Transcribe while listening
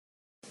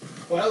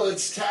Well,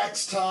 it's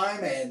tax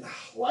time, and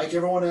like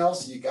everyone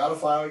else, you got to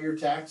file your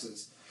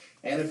taxes.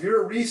 And if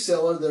you're a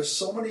reseller, there's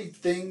so many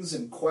things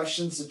and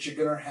questions that you're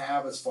going to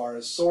have as far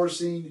as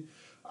sourcing,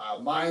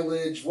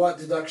 mileage, what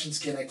deductions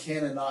can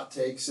and not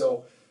take.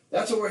 So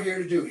that's what we're here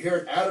to do.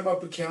 Here at Adam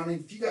Up Accounting,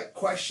 if you got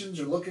questions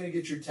or looking to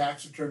get your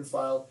tax return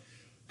filed,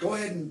 go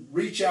ahead and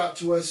reach out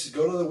to us.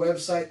 Go to the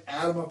website,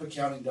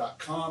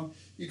 adamupaccounting.com.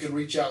 You can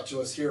reach out to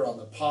us here on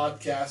the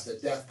podcast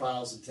at Death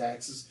Piles and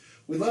Taxes.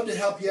 We'd love to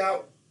help you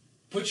out,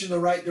 put you in the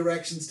right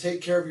directions,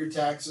 take care of your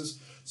taxes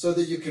so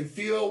that you can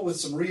feel with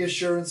some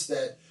reassurance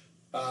that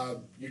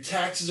your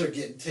taxes are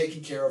getting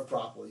taken care of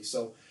properly.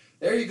 So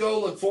there you go.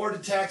 Look forward to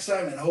tax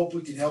time and hope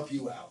we can help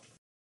you out.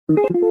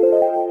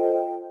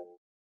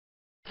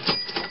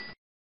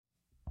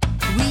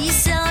 We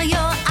sell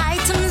your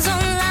items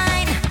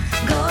online.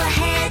 Go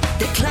ahead,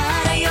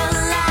 declutter your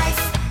life.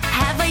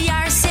 Have a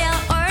yard sale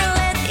or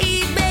let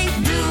eBay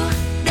do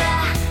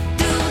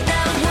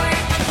the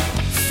work.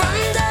 From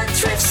the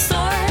thrift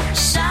store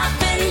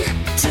shopping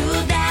to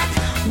that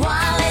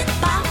wallet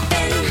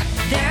popping,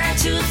 there are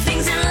two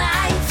things in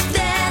life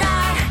that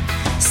are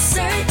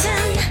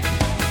certain.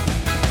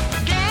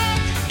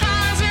 Death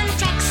piles and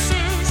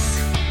taxes.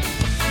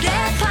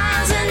 Death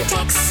piles and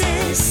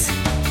taxes.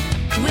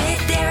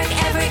 With Derek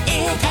Everett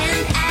and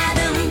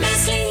Adam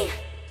Beasley.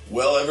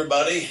 Well,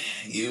 everybody,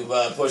 you've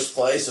pushed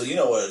play, so you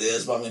know what it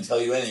is, but I'm going to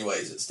tell you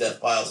anyways. It's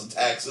Death Piles and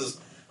Taxes.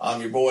 I'm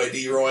your boy,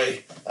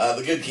 D-Roy,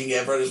 the good King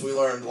Everett, as we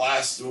learned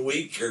last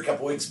week or a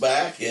couple weeks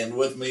back. And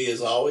with me,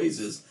 as always,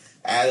 is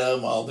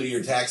Adam. I'll do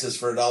your taxes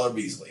for $1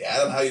 Beasley.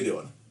 Adam, how you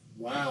doing?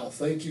 Wow,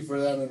 thank you for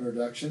that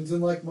introduction.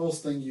 And like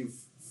most things, you've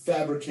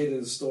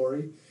fabricated a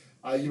story.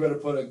 You better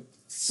put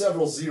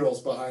several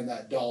zeros behind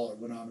that dollar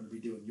when I'm going to be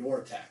doing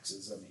your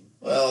taxes. I mean,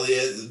 well,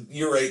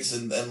 your rates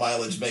and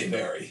mileage may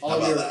vary. How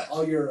about that?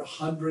 All your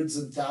hundreds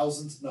and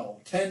thousands,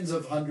 no, tens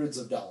of hundreds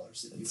of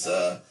dollars. That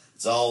you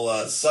it's all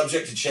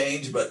subject to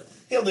change, but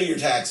he'll do your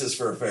taxes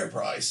for a fair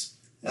price.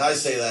 And I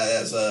say that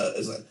as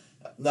a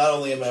not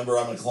only a member,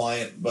 I'm a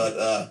client,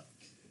 but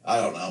I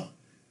don't know.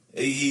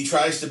 He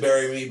tries to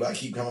bury me, but I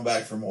keep coming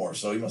back for more,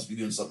 so he must be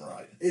doing something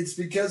right. It's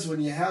because when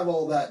you have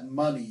all that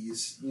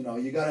monies, you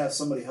got to have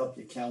somebody help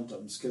you count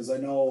them. Because I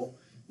know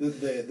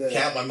the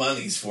count my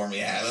monies for me,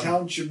 Adam.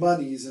 Count your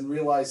monies and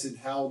realizing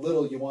how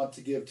little you want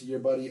to give to your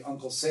buddy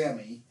Uncle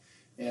Sammy,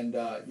 and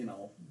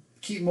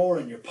keep more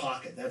in your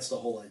pocket. That's the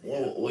whole idea.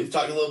 Well, we've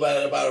talked a little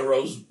bit about a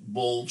Rose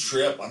Bowl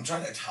trip. I'm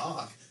trying to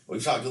talk.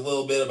 We've talked a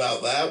little bit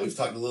about that. We've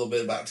talked a little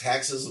bit about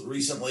taxes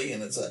recently,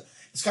 and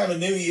it's kind of a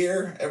new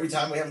year. Every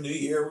time we have a new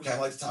year, we kind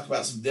of like to talk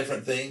about some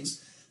different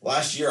things.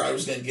 Last year, I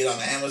was going to get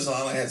on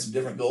Amazon. I had some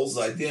different goals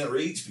that I didn't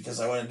reach because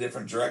I went in a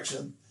different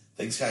direction.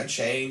 Things kind of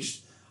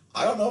changed.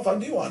 I don't know if I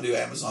do want to do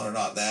Amazon or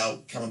not now,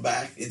 coming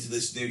back into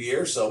this new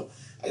year. So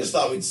I just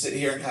thought we'd sit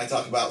here and kind of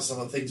talk about some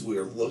of the things we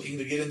were looking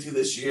to get into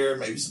this year,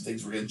 maybe some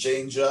things we're going to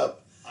change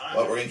up,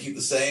 what we're going to keep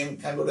the same,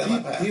 kind of go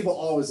down that path. People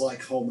always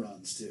like home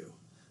runs, too.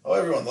 Oh,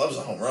 everyone loves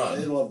a home run.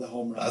 They love the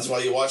home run. That's why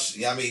you watch,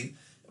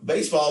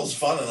 baseball is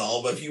fun and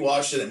all, but if you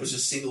watched it, it was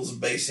just singles and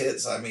base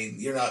hits. I mean,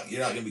 you're not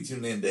going to be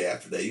tuning in day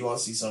after day. You want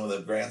to see some of the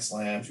grand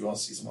slams. You want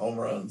to see some home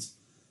runs,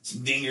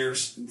 some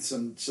dingers. And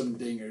some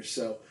dingers.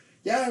 So,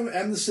 yeah,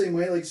 I'm the same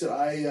way. Like I said,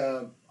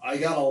 I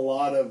got a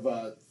lot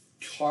of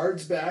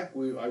cards back.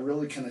 I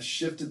really kind of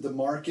shifted the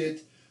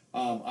market.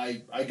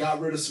 I got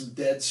rid of some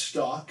dead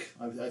stock.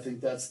 I think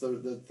that's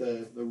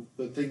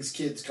the things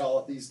kids call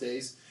it these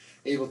days.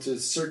 Able to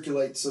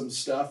circulate some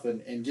stuff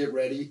and get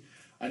ready.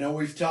 I know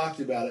we've talked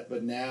about it,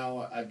 but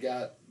now I've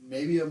got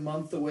maybe a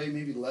month away,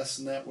 maybe less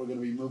than that. We're going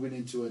to be moving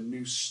into a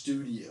new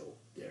studio,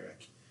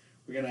 Derek.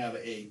 We're going to have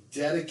a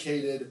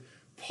dedicated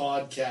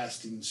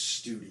podcasting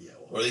studio.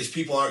 Where these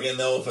people aren't going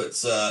to know if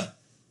it's,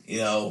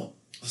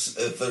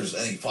 if there's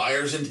any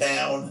fires in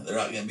town. They're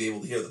not going to be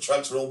able to hear the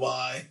trucks roll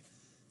by.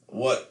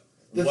 What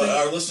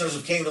our listeners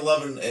have came to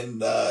love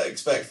and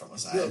expect from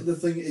us. The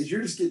thing is,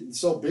 you're just getting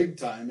so big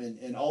time,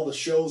 and all the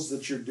shows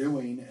that you're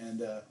doing, and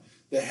the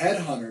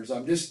headhunters.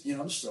 I'm just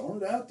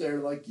throwing it out there.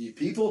 Like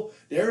people,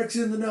 Derek's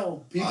in the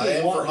know. People I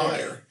am want for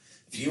hire.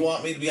 If you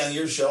want me to be on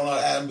your show,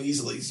 not Adam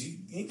Beasley's, you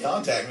can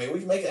contact me. We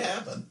can make it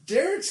happen.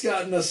 Derek's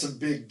gotten us some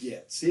big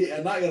gets.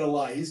 I'm not going to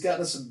lie. He's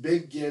gotten us some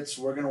big gets.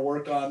 We're going to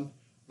work on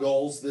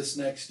goals this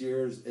next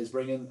year is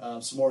bringing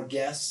some more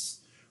guests.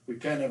 We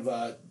kind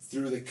of,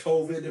 through the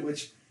COVID,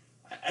 which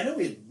I know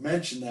we had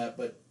mentioned that,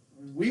 but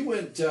we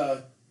went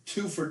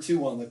 2 for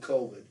 2 on the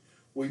COVID.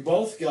 We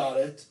both got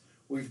it.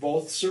 We've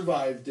both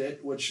survived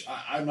it, which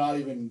I'm not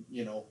even,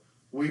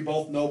 we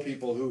both know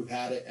people who've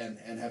had it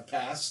and have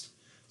passed.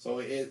 So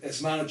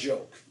it's not a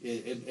joke.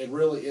 It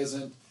really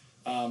isn't.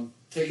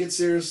 Take it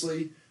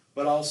seriously,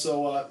 but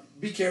also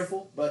be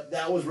careful. But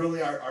that was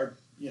really our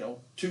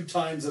 2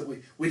 times that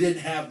we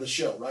didn't have the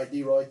show, right,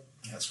 D-Roy?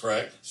 That's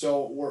correct.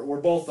 So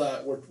we're both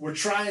we're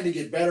trying to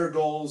get better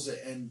goals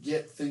and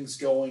get things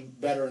going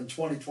better in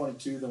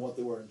 2022 than what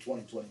they were in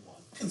 2021.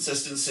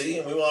 Consistency,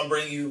 and we want to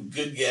bring you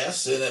good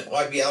guests, and it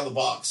might be out of the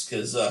box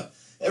because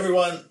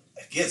everyone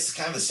gets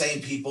kind of the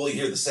same people. You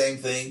hear the same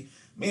thing.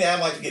 Me and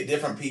Adam like to get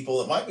different people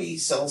that might be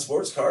selling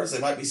sports cards. They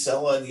might be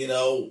selling,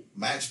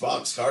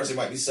 Matchbox cards. They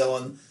might be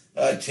selling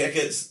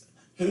tickets.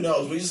 Who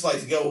knows? We just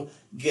like to go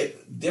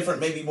get different,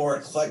 maybe more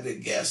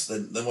eclectic guests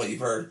than what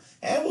you've heard.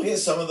 And we'll get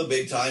some of the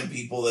big time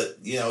people that,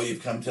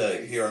 you've come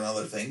to hear on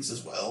other things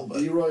as well. But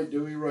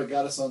Leroy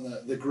got us on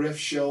the Griff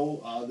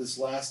show this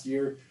last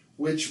year,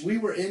 which we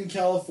were in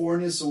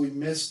California, so we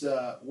missed,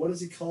 what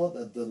does he call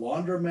it? The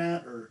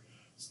laundromat or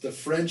the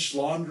French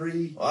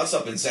Laundry? Well, that's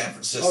up in San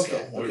Francisco.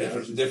 Okay. We're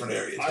different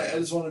area. I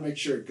just want to make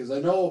sure, because I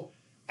know,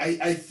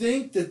 I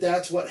think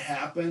that's what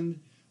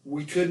happened.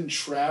 We couldn't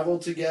travel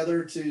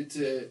together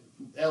to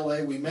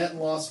L.A. We met in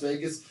Las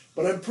Vegas,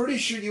 but I'm pretty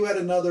sure you had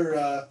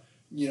another,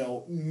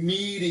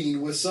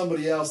 meeting with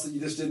somebody else that you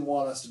just didn't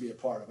want us to be a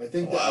part of. I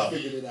think that I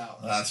figured it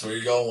out. That's where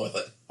you're going with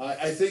it.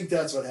 I think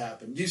that's what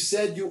happened. You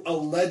said you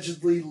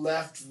allegedly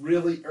left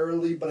really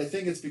early, but I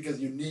think it's because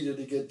you needed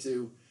to get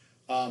to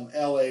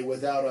L.A.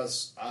 without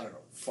us, I don't know,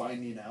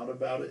 finding out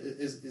about it.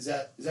 Is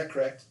that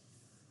correct?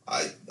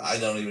 I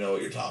don't even know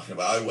what you're talking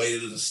about. I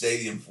waited at the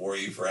stadium for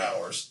you for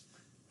hours.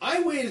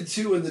 I waited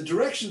too, and the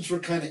directions were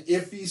kind of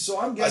iffy,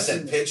 so I'm guessing. I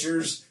sent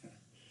pictures.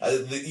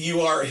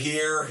 You are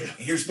here.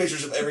 Here's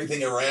pictures of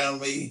everything around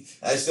me.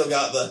 I still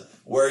got the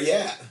where you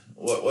at?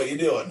 What you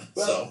doing?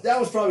 Well, that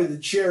was probably the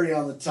cherry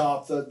on the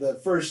top. The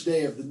first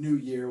day of the new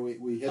year,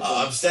 we hit.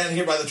 I'm standing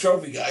here by the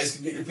trophy, guys.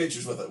 Come get your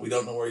pictures with it. We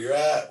don't know where you're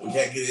at. We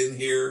can't get in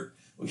here.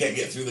 We can't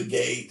get through the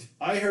gate.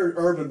 I heard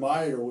Urban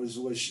Meyer was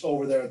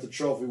over there at the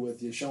trophy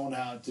with you, showing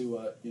how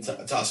to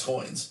toss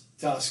coins.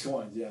 Toss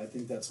coins. Yeah, I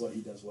think that's what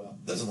he does well.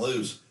 Doesn't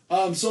lose.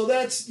 So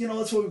that's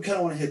what we kind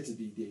of want to hit to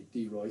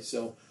D-Roy.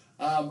 So,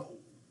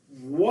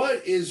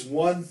 what is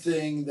one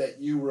thing that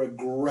you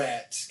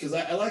regret? Because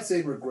I like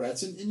saying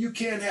regrets, and you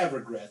can have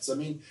regrets. I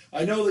mean,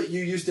 I know that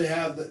you used to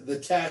have the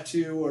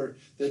tattoo, or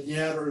that you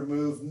had to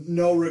remove.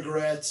 No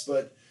regrets,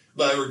 but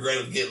I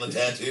regretted getting the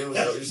tattoo. Is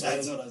that what you're saying?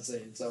 That's what I'm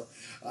saying. So,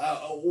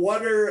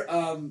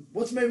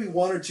 what's maybe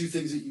one or two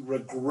things that you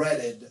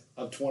regretted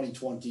of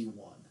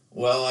 2021?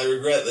 Well, I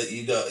regret that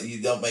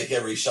you don't make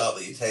every shot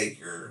that you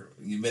take, or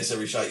you miss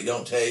every shot you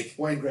don't take.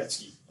 Wayne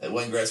Gretzky.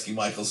 Wayne Gretzky,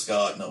 Michael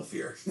Scott, no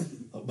fear.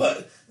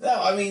 But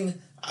no, I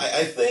mean,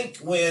 I think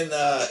when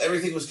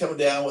everything was coming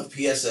down with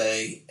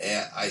PSA,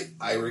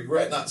 I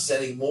regret not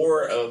sending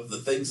more of the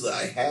things that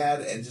I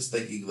had and just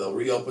thinking they'll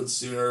reopen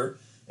sooner.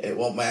 It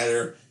won't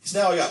matter. Because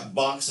now I got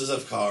boxes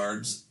of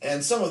cards,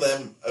 and some of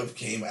them have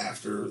came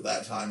after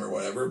that time or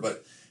whatever.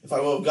 But if I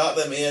would have got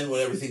them in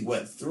when everything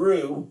went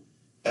through,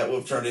 that would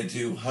have turned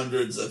into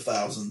hundreds of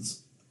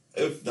thousands,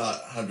 if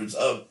not hundreds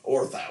of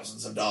or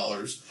thousands of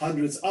dollars.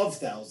 Hundreds of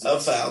thousands.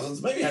 Of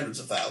thousands, maybe hundreds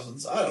of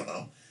thousands. I don't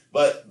know.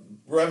 But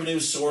revenue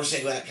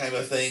sourcing, that kind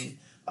of thing.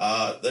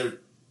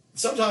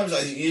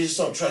 Sometimes you just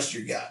don't trust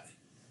your gut,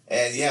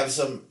 and you have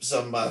some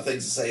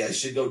things to say. I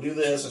should go do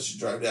this. I should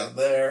drive down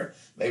there.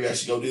 Maybe I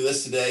should go do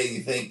this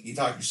today. And you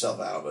talk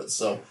yourself out of it.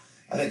 So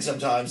I think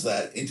sometimes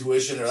that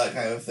intuition or that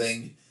kind of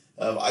thing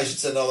of I should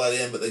send all that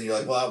in, but then you're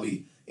like, well, I'll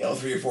be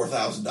 $3,000 or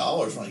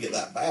 $4,000 when I get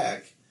that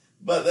back.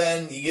 But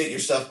then you get your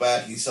stuff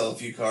back, you sell a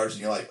few cards,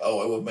 and you're like,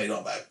 oh, I would have made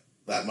all back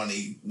that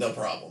money, no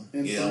problem.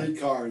 And 3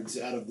 cards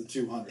out of the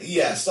 200.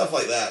 Yeah, stuff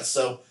like that.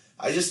 So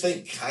I just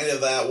think kind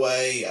of that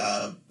way,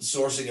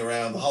 sourcing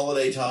around the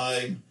holiday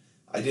time,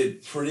 I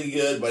did pretty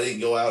good, but I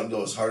didn't go out and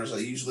go as hard as I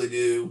usually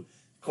do.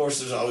 Of course,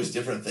 there's always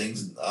different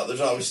things. There's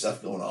always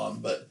stuff going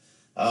on. But,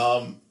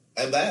 and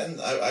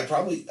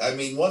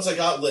once I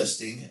got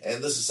listing,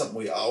 and this is something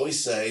we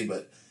always say,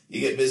 but you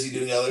get busy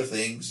doing other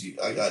things.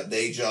 I got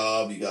day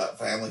job, you got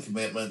family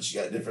commitments, you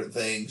got different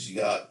things, you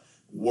got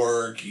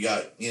work, you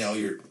got,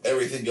 your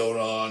everything going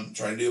on,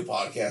 trying to do a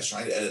podcast,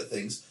 trying to edit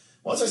things.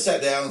 Once I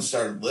sat down and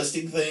started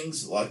listing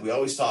things, like we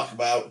always talk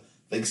about,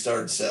 things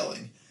started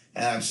selling.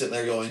 And I'm sitting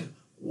there going,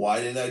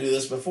 why didn't I do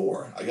this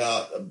before? I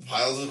got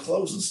piles of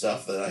clothes and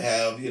stuff that I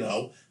have,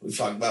 we've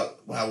talked about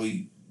how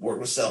we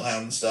work with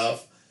Sellhound and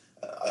stuff.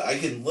 I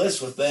can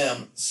list with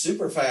them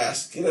super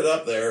fast, get it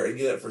up there and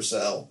get it for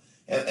sale.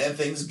 And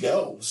things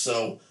go.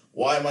 So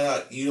why am I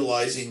not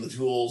utilizing the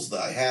tools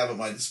that I have at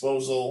my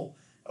disposal?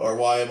 Or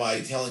why am I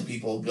telling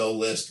people, go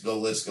list, go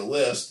list, go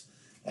list?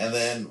 And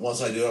then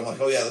once I do it, I'm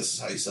like, oh yeah, this is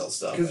how you sell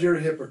stuff. Because you're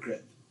a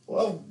hypocrite.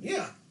 Well,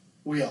 yeah.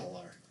 We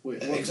all are.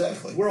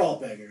 Exactly. We're all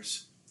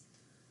beggars.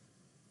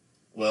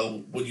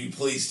 Well, would you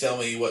please tell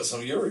me what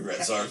some of your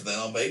regrets are? Then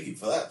I'll beg you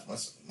for that,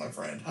 my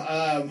friend.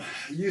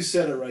 You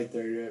said it right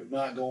there. You're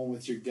not going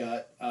with your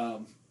gut.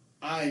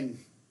 I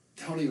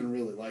don't even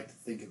really like to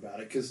think about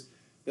it because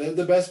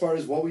the best part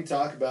is what we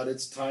talk about.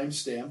 It's time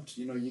stamped.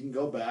 You can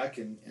go back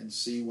and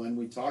see when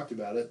we talked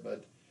about it.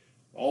 But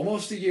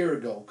almost a year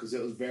ago, because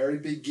it was very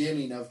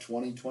beginning of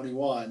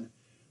 2021,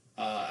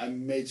 I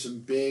made some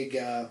big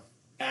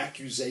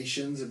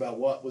accusations about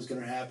what was going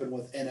to happen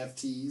with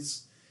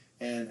NFTs.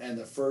 And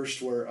the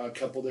first were a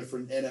couple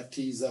different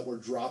NFTs that were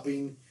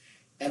dropping.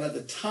 And at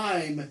the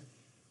time,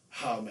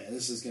 oh man,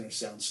 this is going to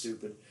sound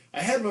stupid.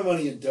 I had my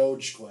money in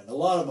Dogecoin, a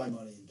lot of my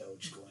money in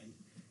Dogecoin.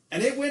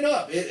 And it went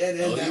up.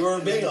 You were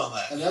big on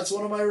that. And that's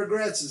one of my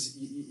regrets is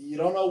you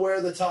don't know where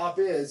the top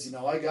is. You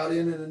know, I got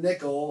in at a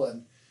nickel,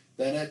 and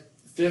then at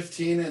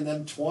 15, and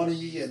then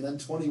 20, and then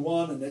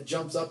 21, and it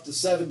jumps up to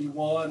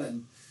 71,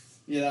 and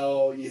you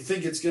know, you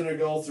think it's going to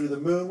go through the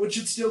moon, which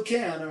it still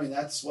can. I mean,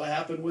 that's what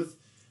happened with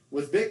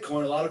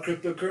Bitcoin. A lot of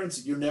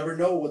cryptocurrency, you never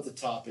know what the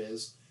top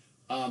is.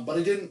 But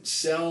I didn't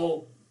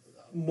sell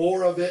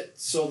more of it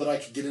so that I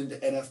could get into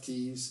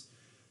NFTs.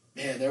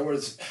 Man, there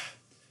was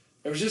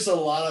just a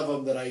lot of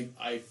them that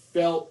I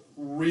felt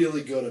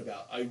really good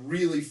about. I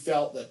really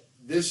felt that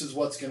this is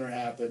what's going to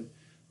happen.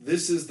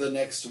 This is the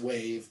next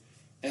wave.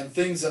 And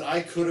things that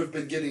I could have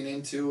been getting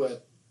into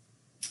at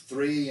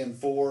 $3,000 and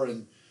 $4,000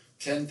 and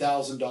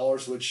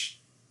 $10,000,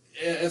 which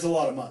is a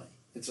lot of money.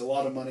 It's a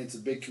lot of money. It's a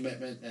big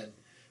commitment. And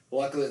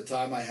luckily at the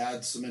time I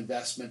had some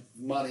investment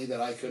money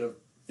that I could have,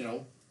 you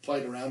know,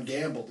 played around,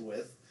 gambled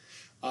with.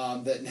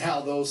 That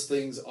now those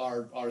things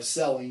are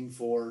selling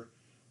for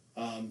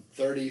 $30,000,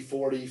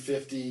 $40,000,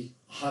 $50,000,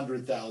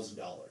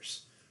 $100,000.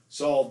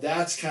 So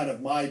that's kind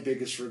of my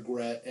biggest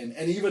regret. And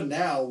even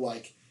now,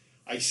 like,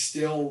 I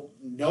still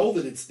know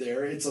that it's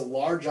there. It's a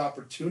large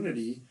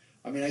opportunity.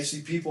 I mean, I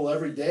see people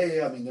every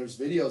day. I mean, there's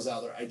videos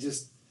out there. I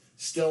just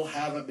still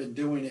haven't been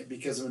doing it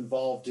because I'm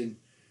involved in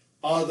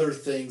other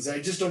things. I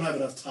just don't have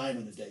enough time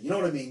in a day. You know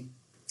what I mean?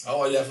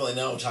 Oh, I definitely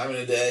know. Time in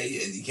a day,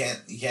 and you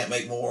can't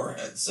make more.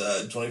 It's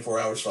 24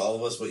 hours for all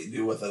of us. What you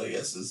do with it, I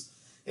guess,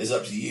 is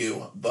up to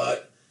you.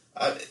 But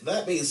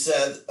that being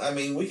said, I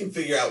mean, we can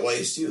figure out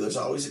ways too. There's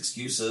always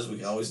excuses. We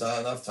can always not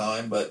have enough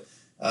time, but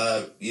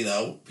you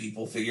know,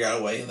 people figure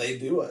out a way and they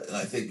do it. And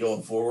I think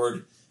going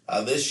forward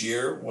this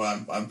year, what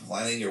I'm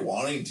planning or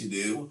wanting to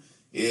do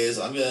is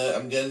I'm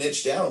gonna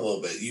niche down a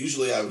little bit.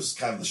 Usually, I was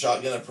kind of the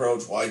shotgun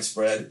approach,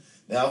 widespread.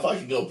 Now, if I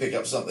could go pick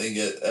up something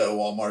at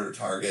Walmart or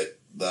Target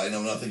that I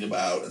know nothing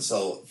about and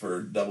sell it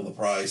for double the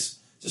price,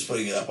 just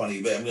putting it up on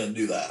eBay, I'm going to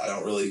do that. I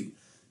don't really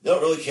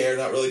care,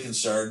 not really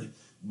concerned.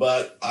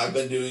 But I've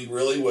been doing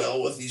really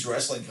well with these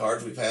wrestling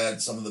cards. We've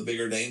had some of the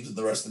bigger names of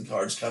the wrestling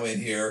cards come in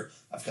here.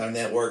 I've kind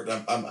of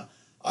networked.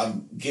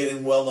 I'm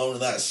getting well known in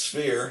that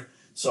sphere.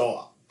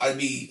 So I'd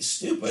be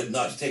stupid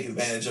not to take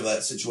advantage of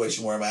that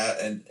situation where I'm at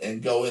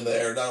and go in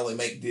there, not only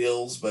make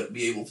deals, but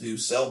be able to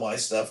sell my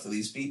stuff to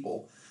these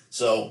people.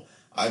 So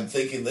I'm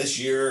thinking this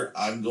year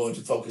I'm going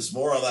to focus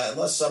more on that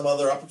unless some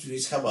other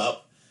opportunities come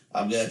up.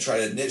 I'm going to try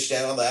to niche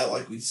down on that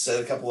like we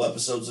said a couple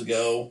episodes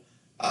ago.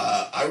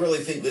 I really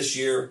think this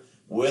year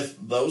with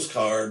those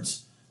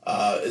cards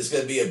is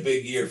going to be a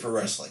big year for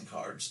wrestling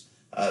cards.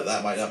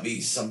 That might not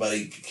be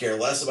somebody could care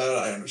less about it.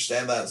 I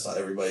understand that. It's not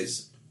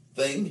everybody's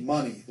thing.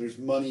 Money. There's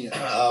money in it.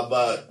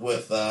 But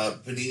with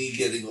Panini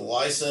getting the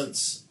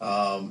license,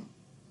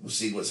 we've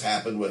seen what's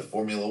happened with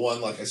Formula One,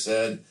 like I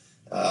said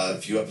a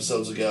few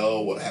episodes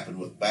ago, what happened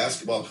with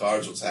basketball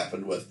cards, what's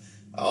happened with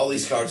all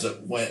these cards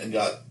that went and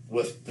got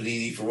with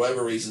Panini. For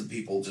whatever reason,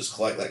 people just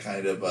collect that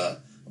kind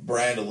of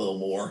brand a little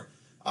more.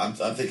 I'm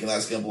thinking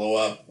that's going to blow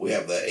up. We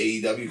have the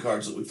AEW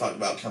cards that we've talked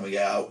about coming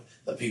out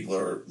that people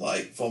are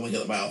like foaming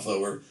at the mouth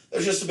over.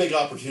 There's just a big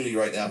opportunity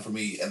right now for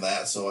me in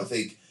that. So I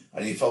think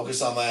I need to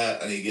focus on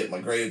that. I need to get my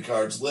graded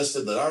cards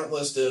listed that aren't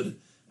listed.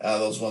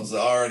 Those ones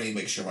that are, I need to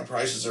make sure my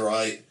prices are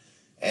right.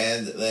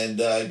 And then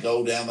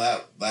go down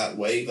that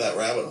wave, that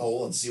rabbit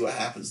hole, and see what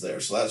happens there.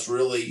 So that's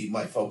really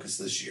my focus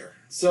this year.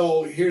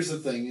 So here's the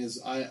thing: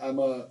 is I'm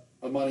a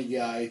money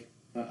guy,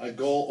 a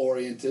goal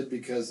oriented.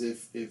 Because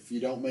if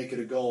you don't make it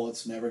a goal,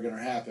 it's never going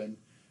to happen.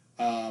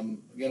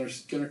 I'm gonna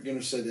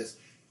say this: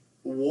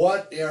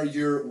 what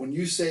are when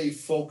you say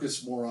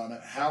focus more on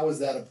it? How is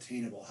that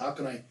obtainable? How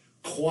can I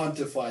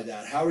quantify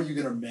that? How are you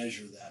going to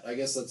measure that? I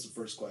guess that's the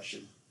first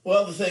question.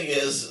 Well, the thing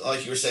is,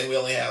 like you were saying, we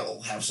only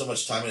have so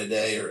much time in a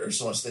day or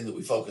so much thing that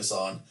we focus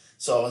on.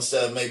 So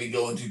instead of maybe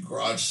going to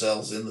garage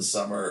sales in the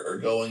summer or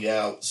going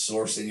out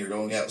sourcing or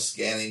going out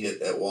scanning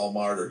at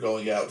Walmart or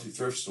going out to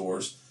thrift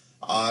stores,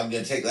 I'm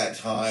going to take that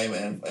time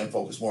and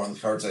focus more on the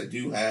cards I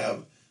do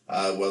have,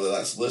 whether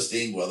that's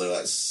listing, whether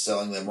that's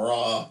selling them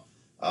raw,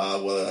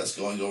 whether that's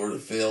going over to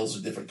Phil's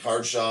or different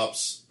card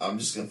shops. I'm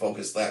just going to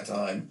focus that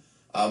time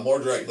more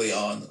directly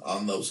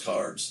on those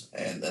cards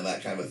and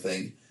that kind of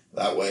thing.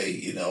 That way,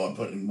 you know, I'm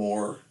putting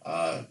more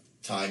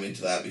time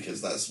into that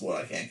because that's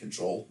what I can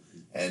control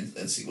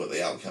and see what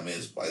the outcome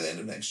is by the end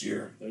of next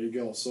year. There you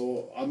go.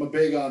 So I'm a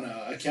big on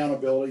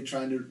accountability,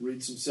 trying to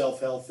read some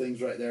self-help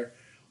things right there.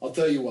 I'll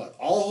tell you what,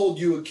 I'll hold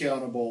you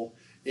accountable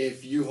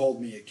if you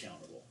hold me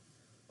accountable.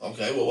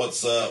 Okay, well,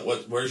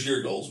 where's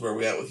your goals? Where are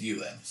we at with you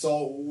then?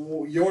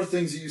 So your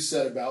things that you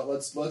said about,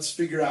 let's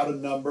figure out a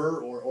number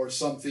or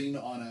something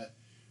on a,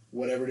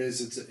 whatever it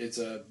is, it's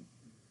a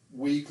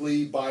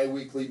weekly,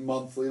 bi-weekly,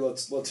 monthly.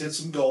 Let's hit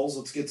some goals.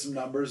 Let's get some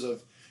numbers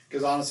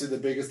because honestly the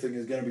biggest thing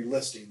is going to be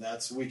listing.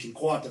 We can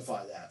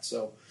quantify that.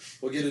 So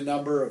we'll get a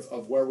number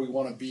of where we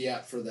want to be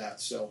at for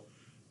that. So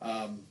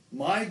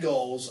my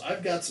goals,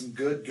 I've got some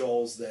good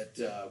goals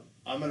that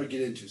I'm going to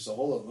get into. So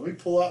hold on, let me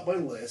pull out my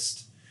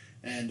list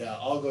and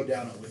I'll go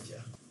down it with you.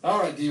 All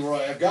right,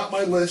 D-Roy, I've got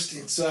my list.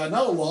 It's not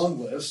a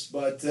long list,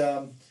 but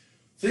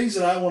things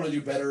that I want to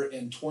do better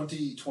in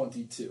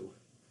 2022.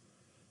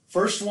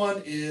 First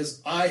one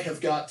is I have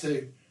got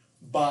to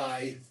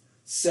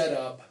set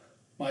up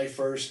my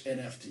first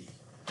NFT.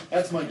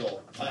 That's my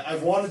goal.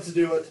 I've wanted to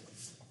do it.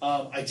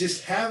 I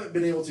just haven't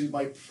been able to.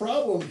 My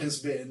problem has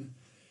been,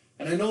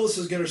 and I know this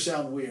is going to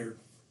sound weird,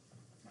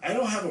 I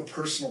don't have a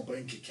personal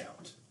bank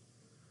account.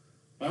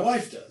 My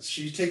wife does.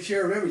 She takes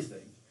care of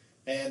everything.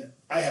 And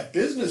I have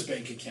business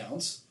bank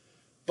accounts,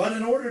 but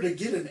in order to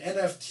get an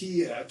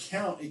NFT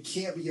account, it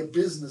can't be a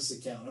business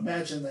account.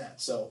 Imagine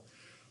that. So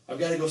I've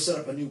got to go set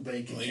up a new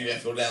bank account. Well, you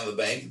have to go down to the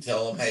bank and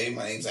tell them, hey,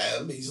 my name's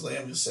Adam Beasley.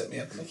 I'm just setting me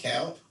up an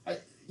account.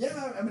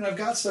 I've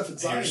got stuff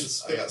inside.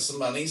 I got some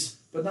monies.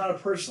 But not a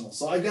personal.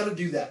 So I've got to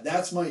do that.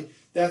 That's my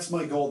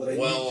goal that I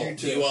need you to.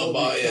 Do you want to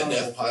buy a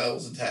Death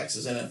Piles and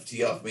Taxes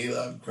NFT off me that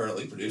I'm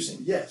currently producing?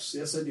 Yes,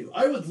 I do.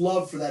 I would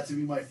love for that to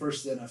be my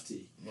first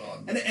NFT.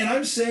 Well, and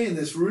I'm saying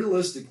this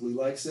realistically,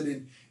 like I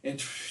said, in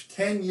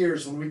 10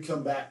 years when we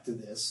come back to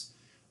this,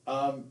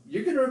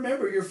 you're going to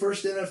remember your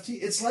first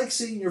NFT. It's like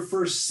seeing your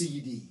first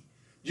CD.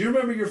 Do you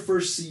remember your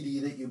first CD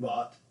that you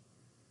bought?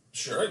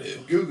 Sure I do.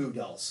 Goo Goo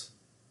Dolls.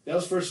 That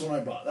was the first one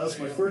I bought. That was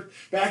my first,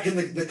 back in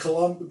the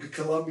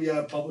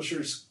Columbia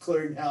Publishers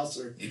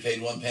Clearinghouse. You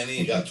paid 1 penny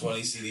and got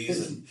 20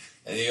 CDs,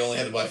 and you only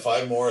had to buy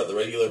 5 more at the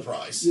regular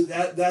price.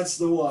 That's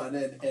the one,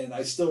 and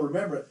I still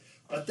remember it.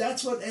 But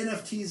that's what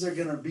NFTs are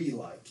going to be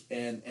like,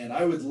 and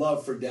I would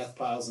love for Death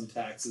Piles and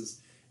Taxes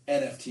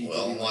NFT.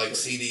 Well, like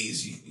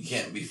CDs, you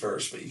can't be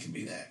first, but you can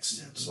be next.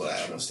 That's what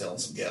I was telling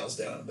some gals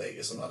down in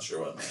Vegas. I'm not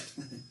sure what it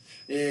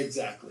meant.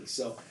 Exactly.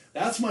 So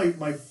that's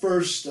my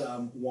first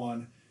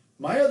one.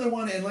 My other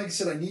one, and like I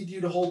said, I need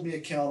you to hold me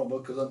accountable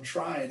because I'm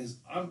trying. Is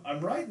I'm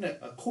writing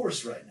a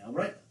course right now. I'm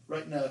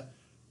writing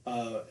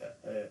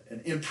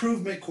an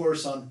improvement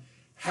course on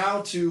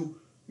how to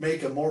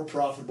make a more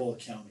profitable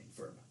accounting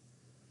firm,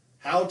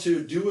 how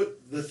to do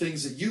it, the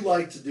things that you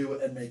like to do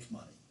and make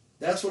money.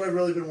 That's what I've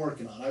really been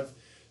working on. I've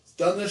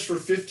done this for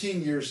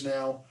 15 years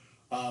now.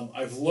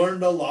 I've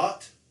learned a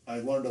lot.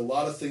 I've learned a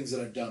lot of things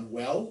that I've done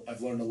well.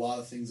 I've learned a lot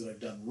of things that I've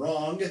done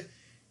wrong.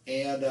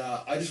 And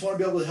I just want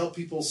to be able to help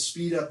people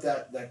speed up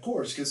that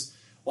course because,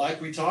 like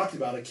we talked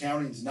about,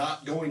 accounting's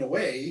not going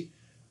away,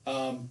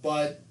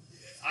 but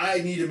I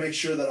need to make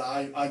sure that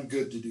I'm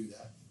good to do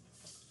that.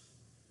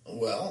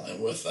 Well,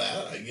 and with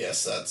that, I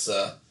guess that's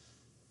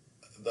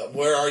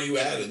where are you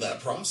at in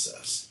that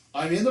process?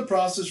 I'm in the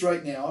process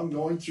right now. I'm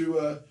going through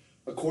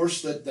a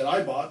course that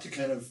I bought to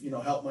kind of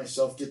help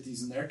myself get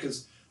these in there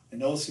because I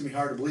know it's going to be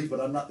hard to believe,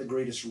 but I'm not the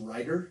greatest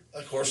writer.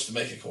 A course to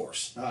make a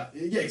course.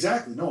 Yeah,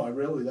 exactly. No,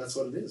 that's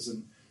what it is.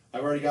 And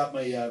I've already got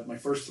my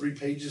first 3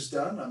 pages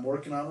done. I'm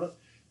working on it.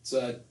 It's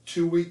a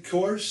 2-week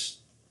course.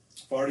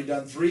 I've already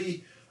done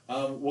 3.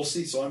 We'll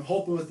see. So I'm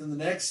hoping within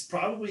the next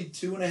probably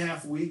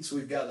 2.5 weeks,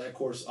 we've got that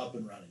course up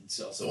and running.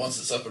 So once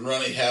it's up and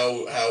running,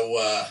 how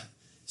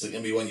is it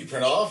going to be one you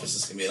print off? Is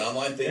this going to be an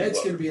online thing? Yeah,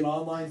 it's going to be an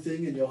online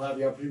thing, and you'll have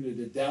the opportunity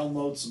to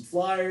download some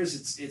flyers.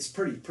 It's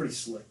pretty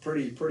slick,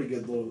 pretty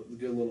good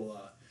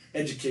little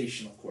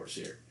educational course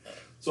here.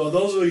 So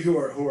those of you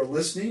who are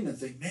listening and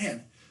think,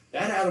 man,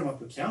 that Adam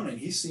Up Accounting,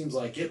 he seems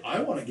like it. I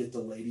want to get the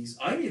ladies.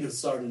 I need to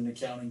start an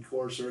accounting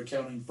course or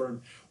accounting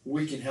firm.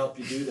 We can help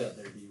you do that,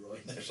 there, D-Roy.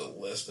 There's a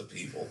list of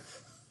people.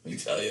 Let me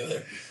tell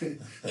you,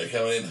 they're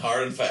coming in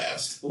hard and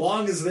fast.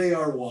 Long as they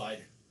are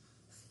wide.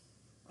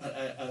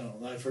 I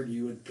don't know. I've heard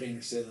you and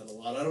Painter say that a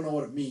lot. I don't know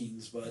what it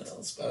means, but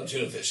it's about a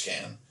tuna fish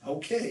can.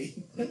 Okay.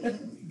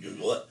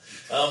 Google it.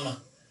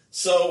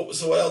 So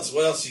what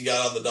else you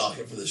got on the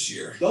docket for this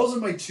year? Those are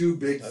my 2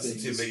 big things.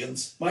 things. The 2 big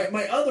ones.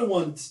 My other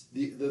one,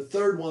 the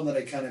third one that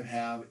I kind of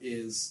have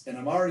is, and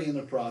I'm already in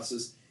the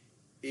process,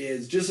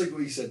 is just like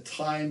what you said.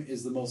 Time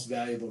is the most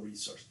valuable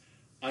resource.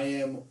 I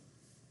am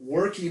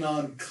working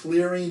on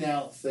clearing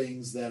out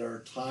things that are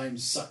time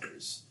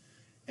suckers.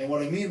 And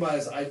what I mean by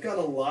is I've got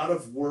a lot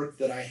of work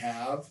that I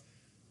have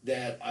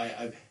that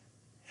I've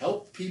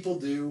helped people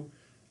do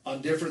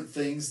on different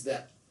things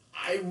that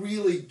I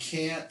really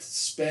can't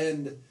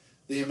spend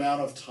the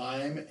amount of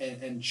time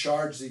and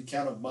charge the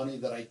amount of money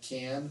that I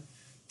can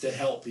to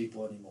help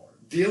people anymore.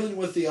 Dealing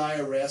with the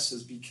IRS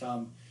has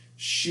become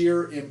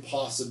sheer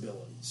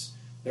impossibilities.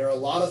 There are a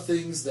lot of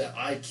things that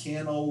I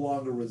can no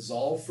longer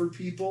resolve for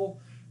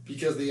people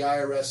because the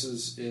IRS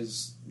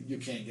is you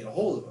can't get a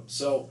hold of them.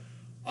 So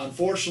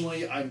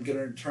unfortunately, I'm going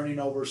to be turning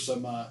over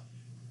some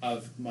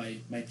of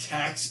my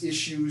tax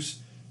issues,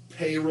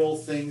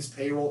 payroll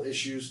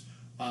issues.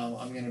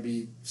 I'm going to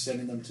be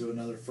sending them to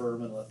another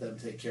firm and let them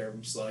take care of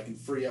them so I can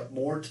free up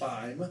more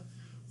time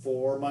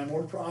for my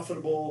more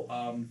profitable,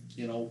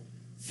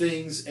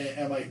 things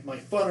and my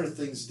funner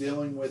things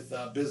dealing with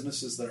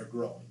businesses that are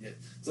growing.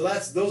 So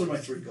those are my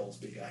 3 goals,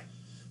 big guy.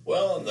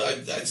 Well, and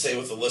I'd say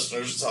with the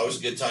listeners, it's always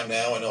a good time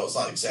now. I know it's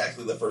not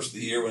exactly the first of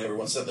the year when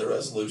everyone set their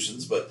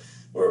resolutions, but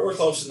we're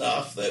close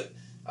enough that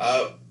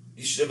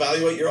you should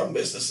evaluate your own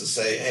business and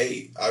say,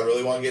 hey, I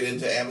really want to get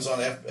into Amazon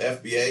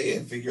FBA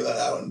and figure that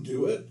out and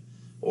do it.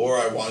 Or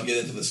I want to get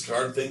into this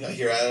card thing I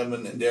hear Adam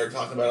and Derek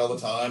talking about all the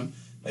time.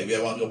 Maybe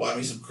I want to go buy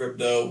me some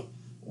crypto.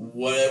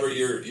 whatever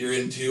you're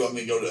into. I'm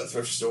gonna go to a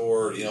thrift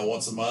store,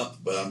 once a month,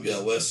 but I'm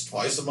gonna list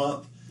twice a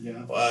month.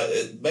 Yeah.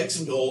 Make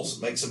some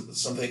goals, make some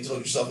things, hold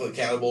yourself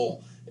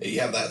accountable. You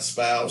have that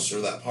spouse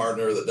or that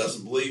partner that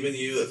doesn't believe in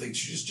you, that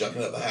thinks you're just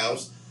junking up the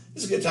house.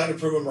 It's a good time to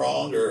prove them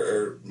wrong,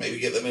 or maybe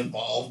get them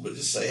involved, but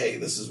just say, hey,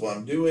 this is what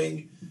I'm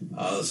doing,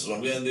 this is what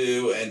I'm going to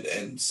do,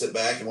 and sit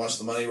back and watch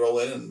the money roll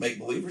in and make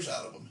believers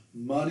out of them.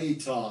 Money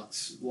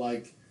talks,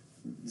 like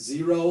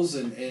zeros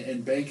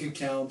and bank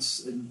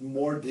accounts and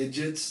more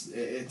digits,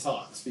 it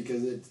talks,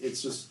 because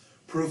it's just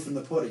proof in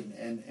the pudding,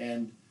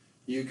 and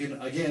you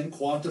can, again,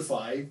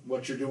 quantify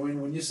what you're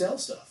doing when you sell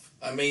stuff.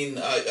 I mean,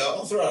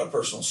 I'll throw out a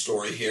personal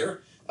story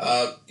here.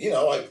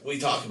 We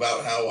talk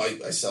about how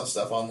I sell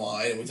stuff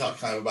online, and we talk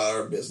kind of about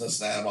our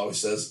business. And Adam always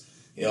says,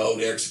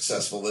 Derek's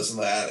successful, this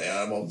and that.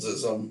 Adam owns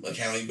his own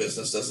accounting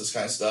business, does this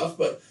kind of stuff.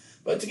 But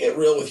to get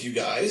real with you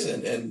guys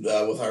and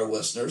with our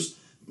listeners,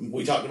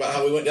 we talked about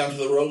how we went down to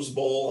the Rose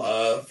Bowl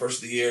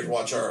first of the year to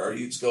watch our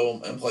Utes go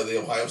and play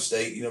the Ohio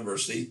State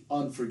University.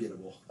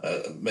 Unforgettable.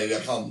 Maybe I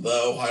call them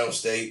the Ohio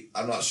State.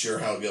 I'm not sure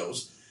how it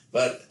goes.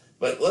 But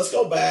let's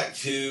go back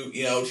to,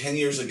 10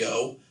 years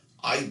ago.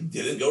 I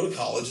didn't go to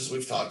college, as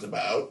we've talked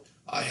about.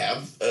 I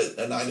have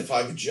a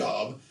 9-to-5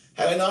 job.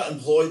 Had I not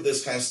employed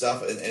this kind of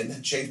stuff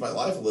and changed my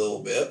life a little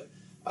bit,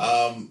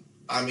 I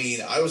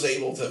was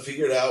able to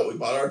figure it out. We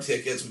bought our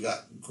tickets. We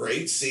got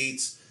great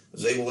seats. I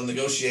was able to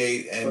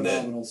negotiate, and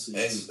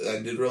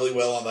I did really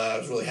well on that. I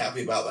was really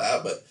happy about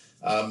that.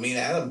 But me and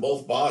Adam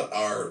both bought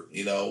our,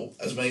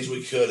 as many as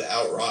we could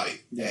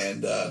outright,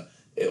 and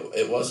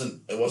it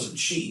wasn't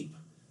cheap.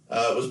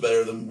 It was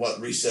better than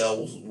what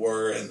resales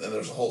were, and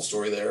there's a whole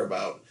story there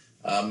about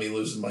me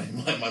losing my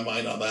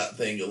mind on that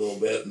thing a little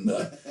bit, and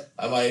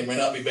I may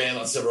not be banned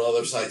on several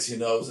other sites, who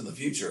knows, in the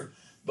future.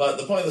 But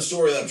the point of the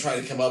story that I'm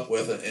trying to come up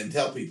with and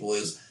tell people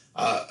is,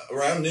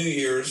 around New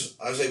Year's,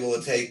 I was able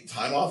to take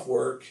time off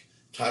work,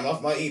 time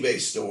off my eBay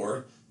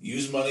store,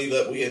 use money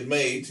that we had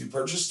made to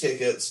purchase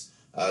tickets,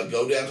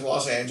 go down to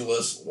Los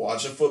Angeles,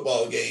 watch a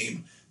football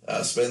game,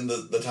 spend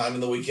the time in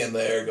the weekend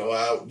there, go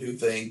out, do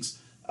things,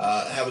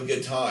 have a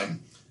good time.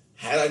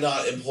 Had I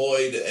not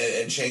employed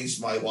and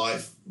changed my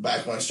life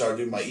back when I started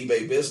doing my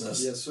eBay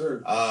business, yes,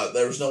 sir,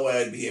 there was no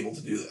way I'd be able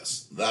to do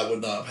this. That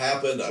would not have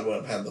happened. I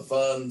wouldn't have had the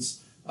funds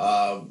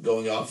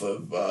going off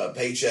of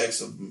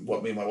paychecks of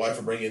what me and my wife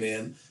are bringing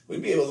in.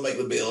 We'd be able to make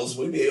the bills.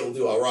 We'd be able to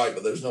do all right,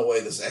 but there's no way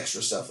this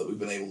extra stuff that we've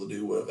been able to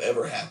do would have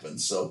ever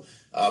happened. So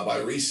by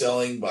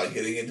reselling, by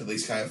getting into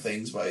these kind of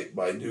things,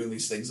 by doing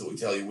these things that we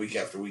tell you week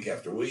after week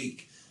after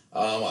week,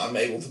 I'm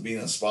able to be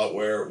in a spot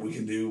where we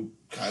can do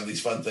kind of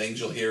these fun things.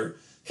 You'll hear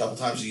a couple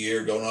times a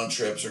year going on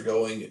trips or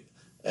going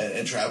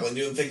and traveling,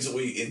 doing things that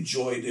we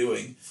enjoy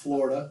doing.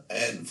 Florida.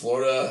 And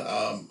Florida,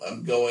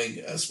 I'm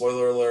going,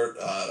 spoiler alert,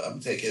 I'm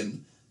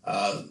taking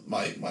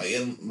my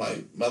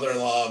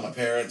mother-in-law, my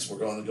parents, we're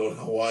going to go to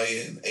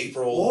Hawaii in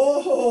April.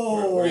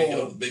 Whoa! We're going to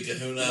go to the Big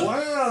Kahuna.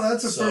 Wow,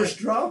 that's a first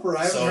dropper.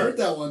 I haven't heard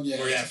that one yet.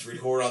 We're going to have to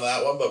record on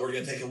that one, but we're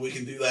going to take we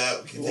can do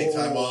that. We can take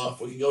time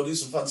off. We can go do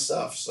some fun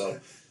stuff. So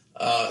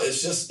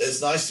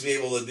it's nice to be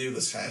able to do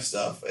this kind of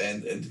stuff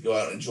and to go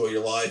out and enjoy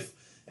your life.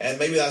 And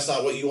maybe that's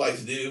not what you like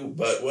to do,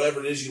 but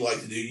whatever it is you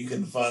like to do, you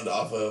can fund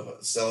off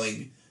of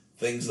selling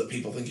things that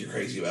people think you're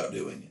crazy about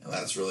doing. And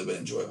that's really been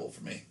enjoyable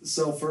for me.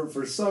 So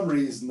for some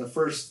reason, the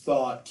first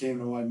thought came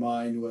to my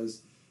mind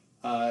was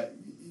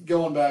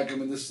going back.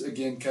 This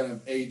again kind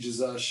of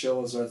ages us,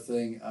 shows our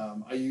thing.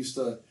 I used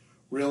to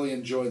really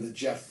enjoy the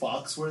Jeff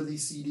Foxworthy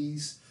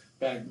CDs.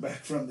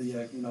 Back from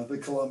the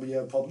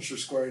Columbia Publisher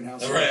Squaring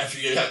House. And right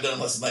after you got done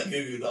listening to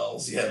Goo Goo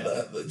Dolls, you had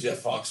the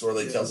Jeff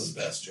Foxworthy tells his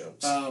best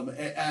jokes.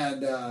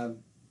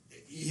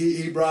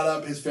 He brought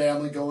up his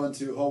family going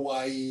to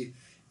Hawaii,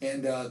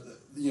 and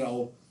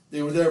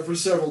they were there for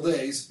several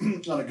days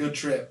on a good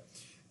trip.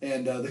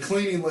 And the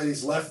cleaning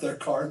ladies left their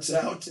carts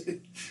out,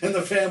 and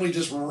the family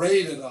just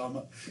raided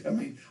them.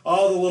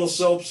 All the little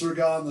soaps were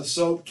gone, the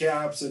soap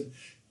caps, and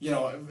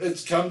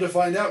it's come to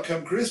find out,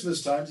 come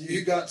Christmas time,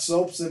 you got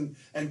soaps and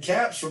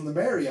caps from the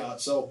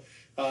Marriott. So,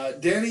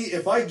 Danny,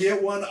 if I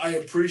get one, I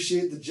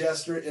appreciate the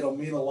gesture. It'll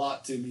mean a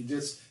lot to me.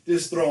 Just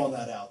throwing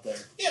that out there.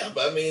 Yeah,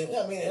 but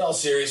in all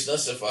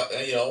seriousness, if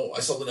I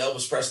sold an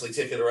Elvis Presley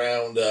ticket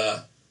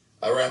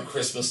around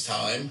Christmas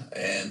time,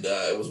 and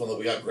it was one that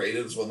we got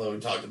graded. It was one that we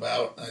talked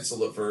about. And I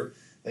sold it for,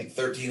 I think,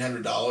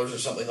 $1,300 or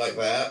something like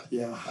that.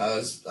 Yeah.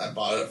 I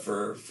bought it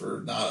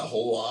for not a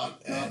whole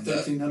lot. And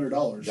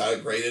 $1,300. Got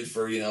it graded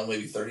for,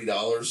 maybe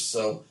 $30.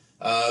 So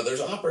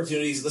there's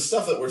opportunities. The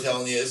stuff that we're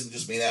telling you isn't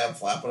just me and Adam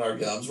flapping our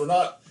gums. We're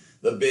not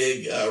the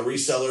big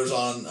resellers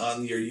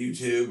on your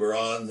YouTube or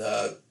on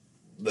the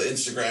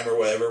Instagram or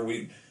whatever.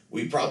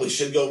 We probably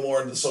should go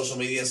more into social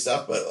media and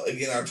stuff, but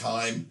again, our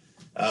time,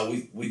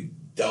 we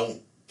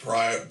don't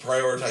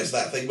prioritize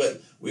that thing,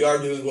 but we are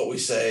doing what we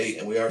say,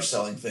 and we are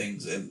selling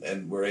things,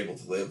 and we're able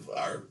to live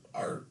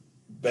our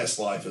best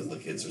life, as the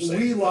kids are saying.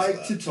 We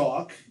like to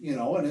talk, and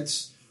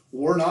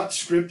we're not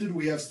scripted.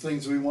 We have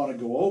things we want to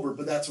go over,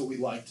 but that's what we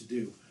like to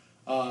do.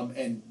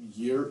 And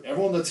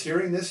everyone that's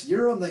hearing this,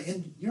 you're on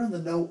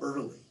the know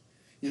early.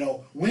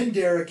 when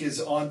Derek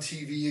is on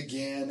TV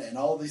again and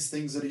all these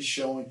things that he's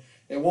showing,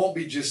 it won't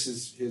be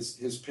just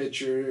his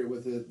picture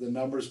with the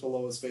numbers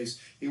below his face.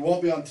 He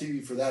won't be on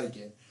TV for that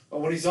again.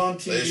 But when he's on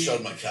TV, They just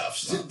showed my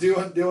cuffs.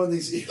 doing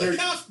these, They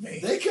cuffed me.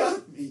 They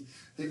cuffed me.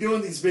 They're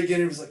doing these big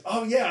interviews like,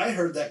 oh yeah, I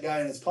heard that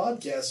guy in his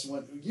podcast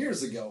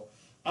years ago.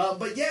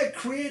 But yeah,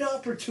 create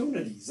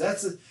opportunities.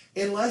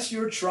 Unless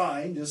you're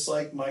trying, just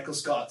like Michael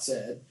Scott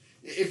said,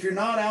 if you're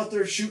not out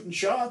there shooting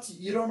shots,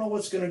 you don't know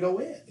what's going to go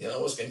in. You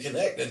know, what's going to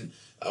connect. And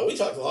we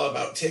talked a lot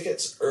about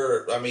tickets,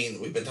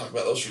 we've been talking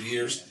about those for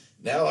years.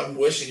 Now I'm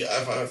wishing,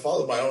 if I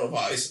followed my own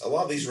advice, a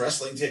lot of these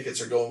wrestling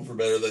tickets are going for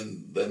better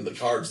than the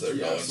cards they're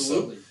going.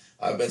 Absolutely. So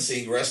I've been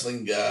seeing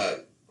wrestling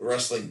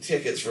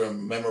tickets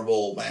from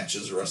memorable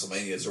matches or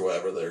WrestleManias or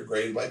whatever. They're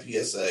graded by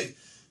PSA,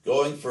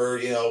 going for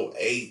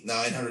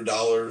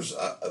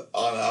 $800-900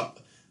 on up.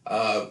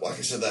 Like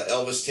I said, that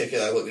Elvis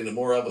ticket. I looked into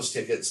more Elvis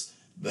tickets.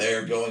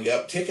 They're going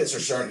up. Tickets are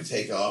starting to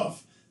take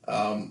off.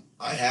 I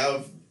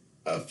have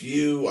a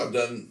few. I've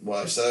done what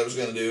I said I was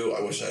going to do.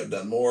 I wish I had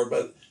done more,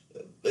 but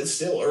it's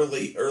still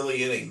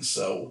early innings.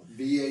 So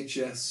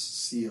VHS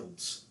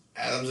seals.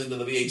 Adam's into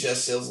the VHS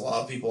sales. A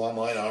lot of people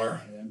online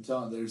are. I'm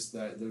telling you,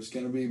 there's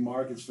going to be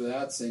markets for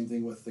that. Same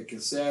thing with the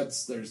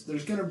cassettes.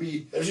 There's going to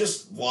be. There's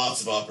just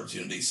lots of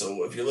opportunities.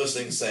 So if you're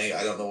listening and saying,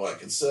 I don't know what I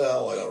can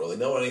sell, I don't really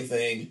know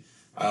anything,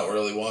 I don't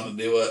really want to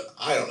do it,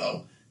 I don't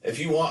know. If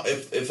you want,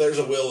 if there's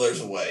a will,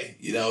 there's a way.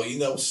 You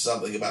know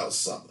something about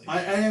something.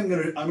 I'm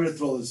gonna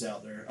throw this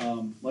out there.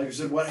 Like I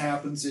said, what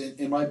happens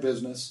in my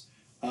business?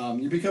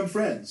 You become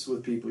friends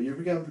with people. You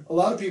become a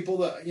lot of people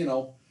that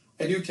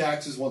I do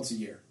taxes once a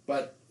year.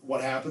 But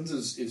what happens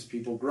is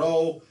people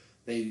grow.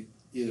 They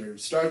either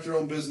start their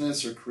own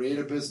business or create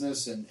a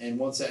business, and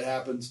once that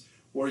happens,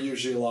 we're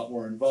usually a lot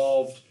more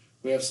involved.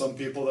 We have some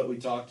people that we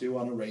talk to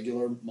on a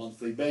regular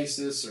monthly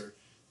basis, or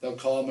they'll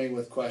call me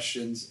with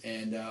questions.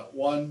 And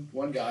one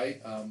guy,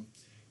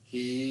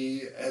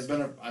 he has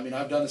been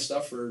I've done his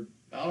stuff for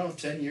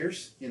 10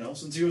 years.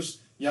 Since he was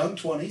young,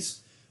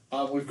 20s.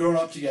 We've grown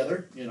up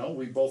together.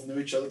 We both knew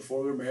each other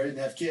before we were married and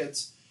had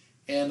kids.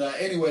 And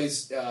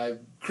anyways,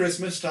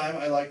 Christmas time,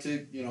 I like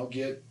to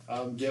get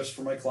gifts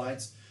for my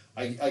clients.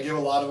 I give a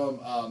lot of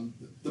them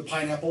the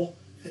pineapple.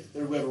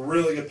 We have a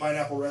really good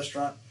pineapple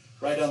restaurant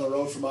right down the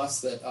road from us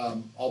that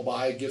I'll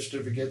buy gift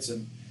certificates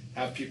and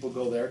have people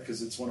go there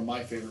because it's one of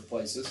my favorite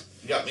places.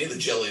 You got me the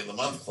Jelly of the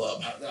Month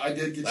Club. I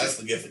did get That's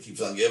the gift that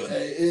keeps on giving.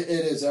 It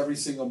is every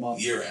single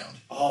month. Year round.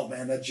 Oh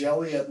man, that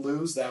jelly at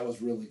Lou's, that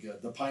was really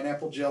good. The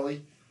pineapple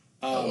jelly.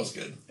 That was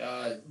good.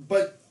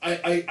 But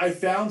I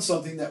found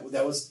something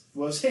that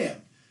was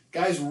him.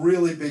 Guy's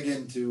really big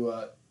into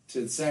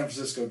the San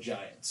Francisco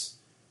Giants.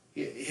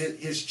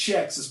 His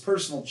checks, his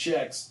personal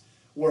checks,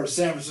 were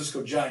San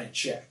Francisco Giant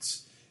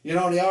checks.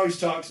 And he always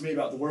talks to me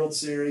about the World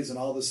Series and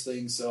all this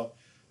thing. So,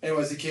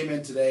 anyways, he came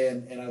in today,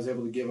 and I was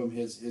able to give him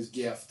his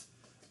gift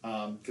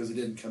because it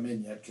didn't come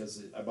in yet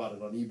because I bought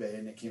it on eBay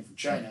and it came from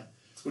China,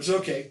 which is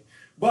okay.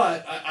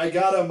 But I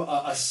got him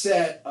a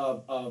set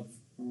of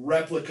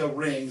replica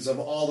rings of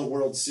all the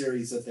World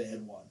Series that they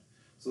had won.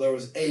 So there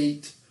was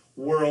 8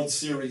 World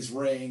Series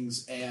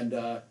rings,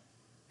 and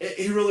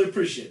he really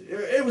appreciated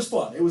it. It was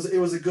fun. It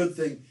was a good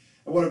thing.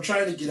 And what I'm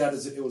trying to get at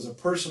is it was a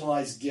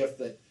personalized gift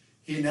that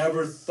he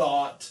never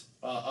thought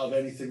of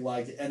anything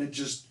like it, and it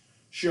just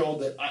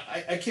showed that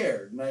I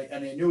cared, and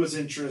I knew his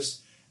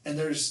interest. And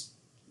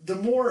the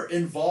more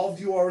involved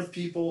you are with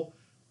people,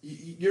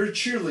 you're a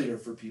cheerleader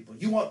for people.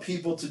 You want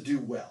people to do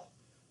well.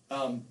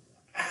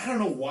 I don't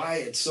know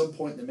why at some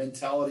point the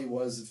mentality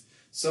was if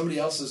somebody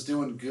else is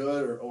doing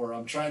good or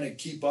I'm trying to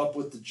keep up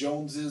with the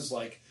Joneses,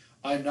 like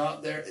I'm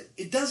not there.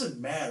 It doesn't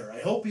matter.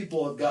 I hope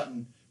people have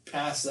gotten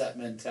past that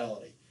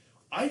mentality.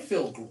 I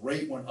feel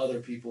great when other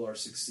people are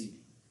succeeding.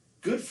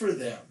 Good for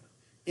them.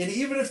 And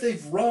even if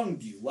they've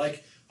wronged you,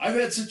 like I've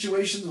had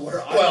situations where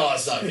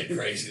let's not get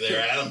crazy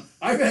there, Adam.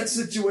 I've had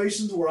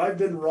situations where I've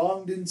been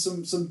wronged in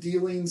some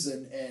dealings,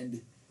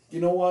 and you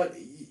know what?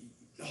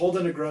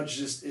 Holding a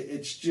grudge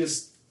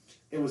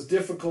it was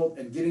difficult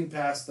and getting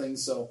past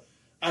things. So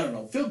I don't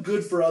know. Feel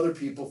good for other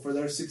people for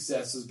their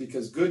successes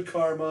because good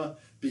karma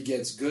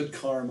begets good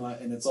karma,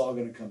 and it's all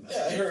going to come back.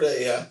 Yeah, I heard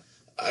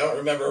I don't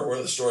remember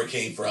where the story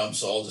came from,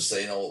 so I'll just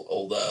say an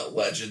old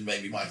legend,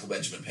 maybe Michael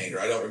Benjamin Painter.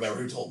 I don't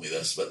remember who told me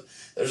this, but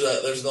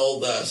there's an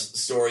old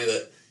story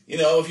that,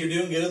 if you're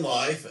doing good in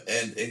life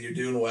and you're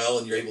doing well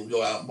and you're able to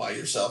go out and buy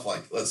yourself,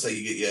 like let's say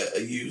you get you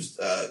a used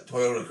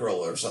Toyota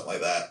Corolla or something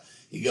like that,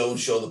 you go and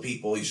show the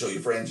people, you show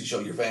your friends, you show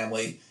your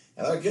family,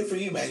 and they're good for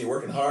you, man. You're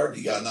working hard,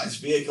 you got a nice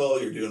vehicle,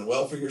 you're doing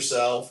well for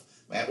yourself.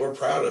 Man, we're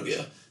proud of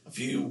you. A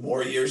few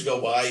more years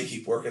go by, you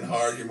keep working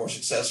hard, you're more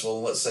successful,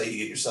 and let's say you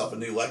get yourself a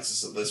new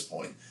Lexus at this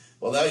point.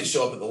 Well, now you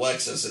show up at the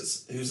Lexus,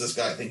 it's who's this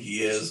guy think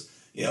he is?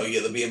 You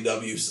get the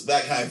BMW,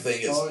 that kind of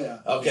thing.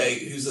 Okay,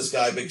 who's this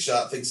guy, big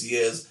shot, thinks he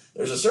is?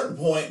 There's a certain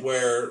point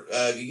where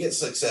you get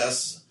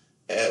success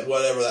at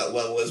whatever that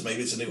level is.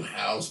 Maybe it's a new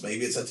house,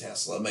 maybe it's a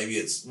Tesla, maybe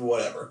it's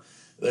whatever.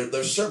 There's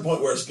a certain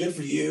point where it's good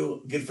for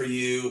you,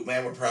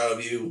 man, we're proud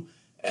of you.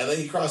 And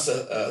then you cross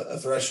a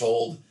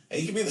threshold, And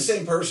you can be the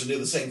same person, do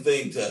the same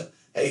thing to,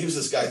 hey, who's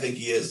this guy think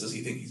he is? Does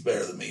he think he's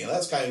better than me? And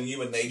that's kind of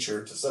human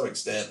nature to some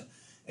extent.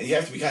 And you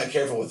have to be kind of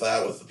careful with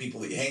that, with the people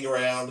that you hang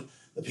around,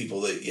 the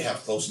people that you have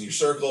close in your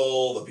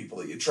circle, the people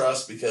that you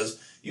trust, because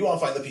you want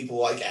to find the people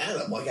like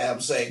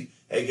Adam saying,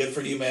 hey, good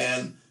for you,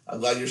 man. I'm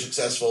glad you're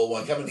successful.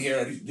 When I come in here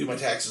and I do my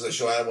taxes, I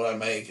show Adam what I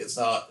make. It's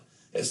not,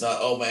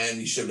 oh man,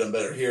 you should have done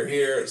better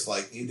here. It's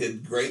like, you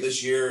did great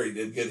this year, you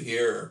did good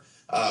here.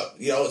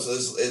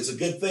 It's a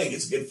good thing.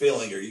 It's a good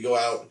feeling. Or you go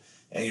out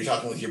and you're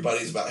talking with your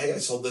buddies about, hey, I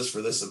sold this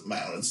for this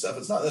amount and stuff.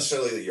 It's not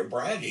necessarily that you're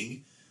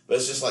bragging, but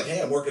it's just like,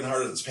 hey, I'm working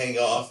hard and it's paying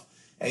off.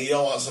 And you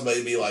don't want somebody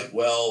to be like,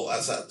 well,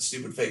 that's that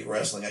stupid fake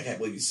wrestling. I can't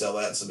believe you sell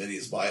that. Some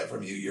idiots buy it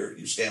from you. You're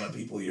scamming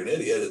people. You're an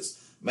idiot.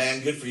 It's,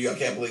 man, good for you. I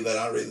can't believe that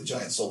Andre the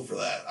Giant sold for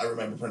that. I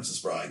remember Princess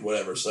Bride,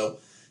 whatever. So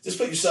just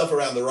put yourself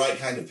around the right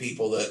kind of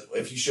people that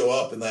if you show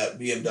up in that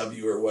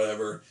BMW or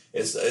whatever,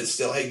 it's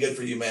still, hey, good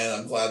for you, man.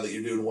 I'm glad that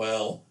you're doing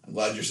well. I'm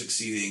glad you're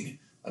succeeding.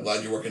 I'm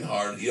glad you're working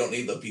hard. You don't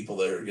need the people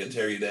that are going to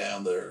tear you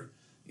down. They're,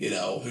 who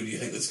do you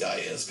think this guy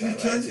is? Kind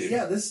of attitude.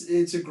 Yeah,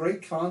 it's a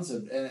great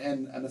concept,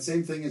 and the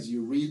same thing as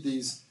you read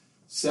these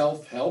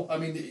self-help. I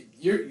mean,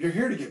 you're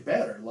here to get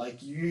better.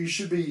 Like you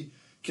should be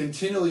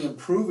continually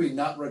improving,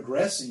 not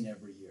regressing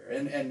every year.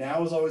 And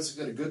now is always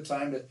a good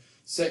time to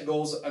set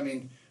goals. I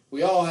mean,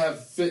 we all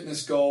have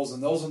fitness goals,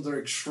 and those ones are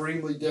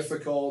extremely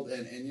difficult.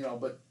 And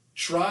but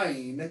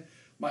trying.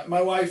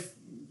 My wife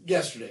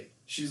yesterday,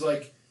 she's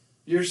like,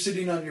 you're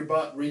sitting on your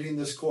butt reading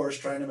this course,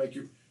 trying to make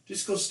you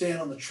just go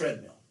stand on the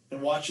treadmill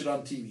and watch it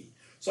on TV.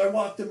 So I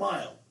walked a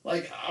mile.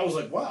 Like I was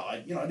like, wow, I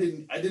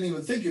didn't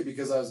even think it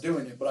because I was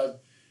doing it, but I'm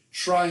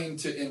trying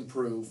to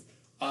improve.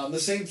 The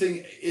same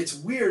thing. It's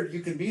weird. You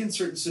can be in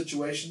certain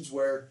situations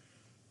where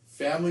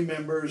family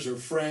members or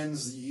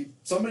friends,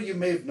 somebody you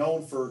may have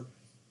known for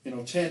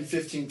 10,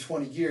 15,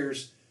 20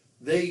 years,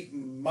 they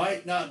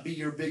might not be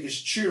your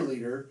biggest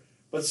cheerleader,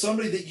 but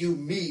somebody that you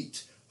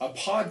meet, a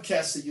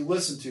podcast that you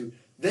listen to,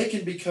 they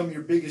can become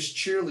your biggest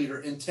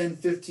cheerleader in 10,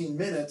 15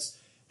 minutes.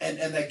 And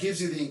that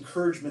gives you the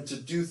encouragement to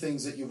do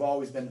things that you've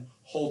always been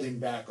holding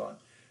back on.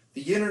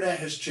 The internet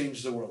has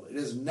changed the world. It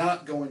is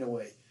not going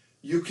away.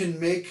 You can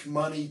make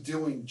money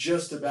doing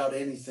just about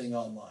anything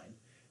online.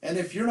 And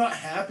if you're not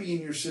happy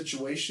in your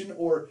situation,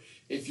 or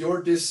if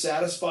you're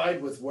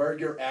dissatisfied with where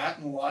you're at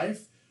in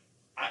life,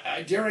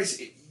 I dare I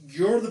say,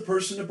 you're the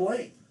person to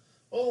blame.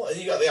 Well, and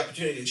you got the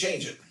opportunity to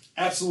change it.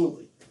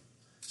 Absolutely.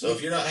 So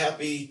if you're not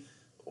happy,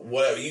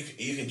 whatever,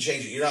 you can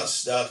change it. You're not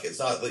stuck. It's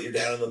not that you're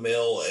down in the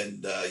mill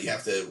and you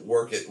have to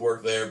work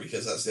there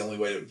because that's the only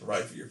way to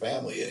provide for your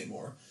family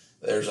anymore.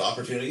 There's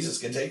opportunities. It's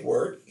going to take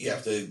work. You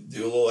have to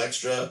do a little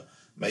extra.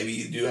 Maybe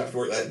you do have to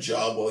work that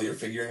job while you're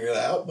figuring it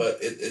out, but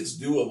it's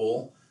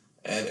doable.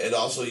 And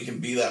also you can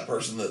be that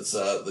person that's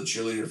the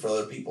cheerleader for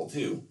other people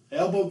too.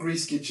 Elbow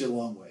grease gets you a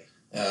long way.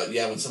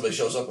 When somebody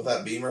shows up with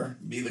that Beamer,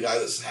 be the guy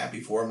that's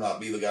happy for them, not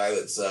be the guy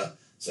that's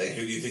saying,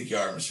 who do you think you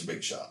are, Mr.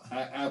 Big Shot?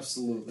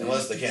 Absolutely.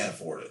 Unless they can't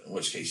afford it, in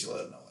which case you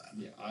let them know that.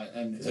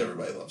 Yeah, because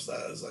everybody loves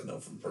that, as I know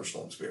from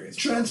personal experience.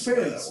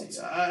 Transparency.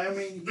 I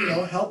mean,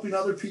 helping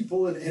other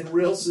people in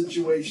real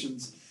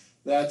situations.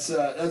 That's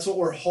what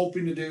we're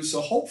hoping to do.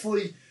 So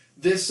hopefully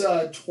this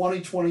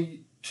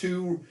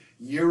 2022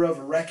 year of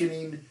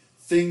reckoning,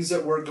 things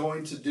that we're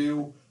going to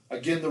do.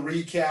 Again, the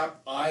recap,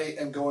 I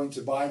am going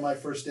to buy my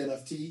first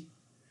NFT.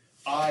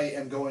 I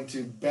am going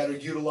to better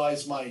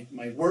utilize my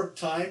work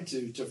time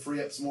to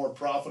free up some more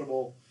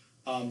profitable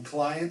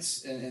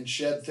clients and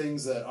shed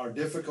things that are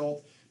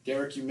difficult.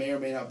 Derek, you may or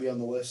may not be on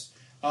the list.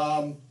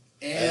 And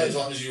as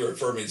long as you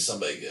refer me to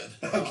somebody good.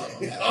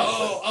 Okay.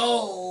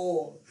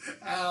 Ow.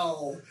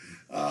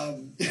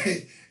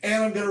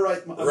 And I'm going to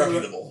write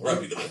reputable.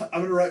 I'm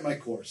going to write my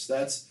course.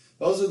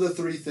 Those are the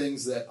three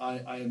things that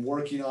I am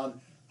working on.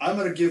 I'm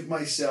going to give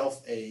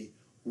myself a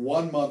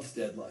 1 month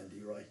deadline,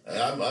 D-Roy.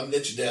 I'm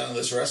niching down on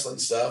this wrestling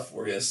stuff.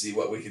 We're going to see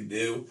what we can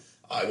do.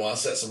 I want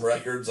to set some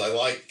records. I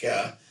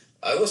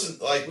listen,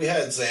 like we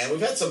had Zan. We've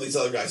had some of these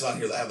other guys on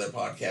here that have their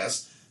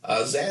podcasts.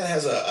 Zan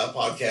has a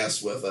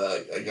podcast with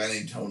a guy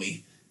named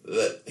Tony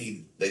that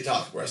they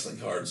talk wrestling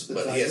cards,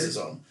 but he has his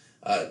own.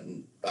 I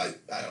don't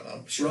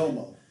know.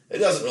 Romo. It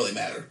doesn't really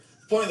matter.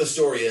 The point of the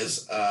story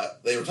is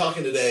they were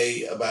talking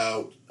today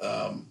about,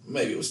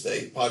 maybe it was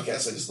today,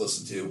 podcast I just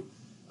listened to,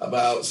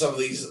 about some of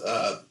these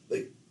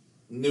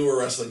newer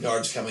wrestling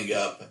cards coming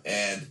up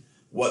and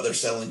what they're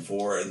selling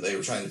for, and they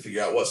were trying to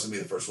figure out what's going to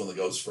be the first one that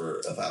goes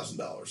for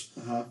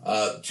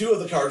 $1,000. Two of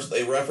the cards that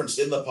they referenced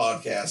in the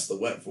podcast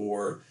that went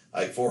for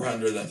like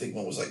 $400, and I think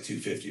one was like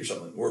 $250 or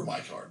something, were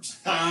my cards.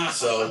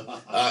 So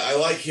I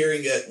like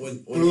hearing it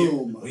when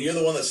you're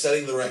the one that's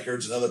setting the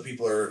records and other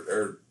people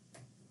are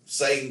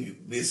saying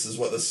this is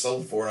what this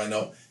sold for, and I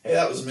know, hey,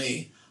 that was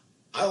me.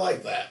 I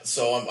like that.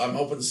 So I'm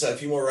hoping to set a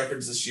few more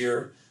records this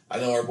year. I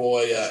know our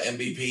boy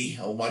MVP,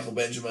 old Michael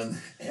Benjamin.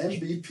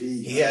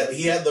 MVP. He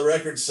had the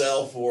record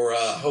sell for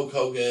Hulk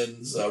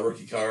Hogan's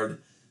rookie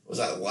card. Was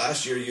that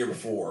last year, year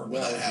before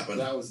when that happened?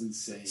 That was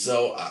insane.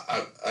 So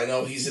I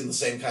know he's in the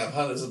same kind of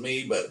hunt as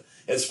me, but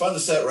it's fun to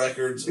set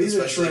records, Be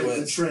especially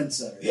the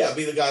trendsetter. Yeah,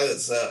 be the guy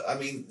that's.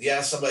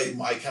 Somebody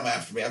might come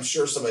after me. I'm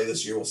sure somebody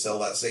this year will sell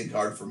that same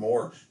card for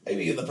more.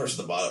 Maybe even the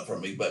person that bought it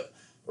from me. But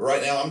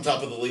right now, I'm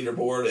top of the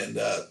leaderboard and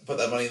put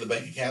that money in the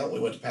bank account. We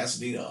went to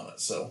Pasadena on it,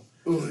 so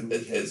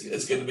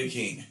it's good to be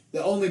king.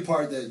 The only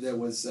part that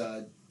was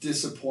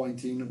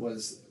disappointing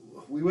was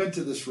we went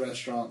to this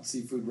restaurant,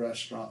 seafood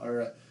restaurant,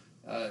 or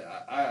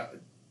I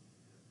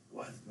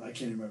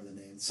can't remember the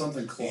name.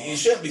 Something Claw. You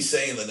shouldn't be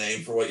saying the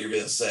name for what you're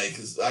going to say,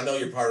 because I know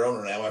you're part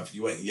owner now after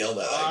you went and yelled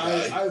at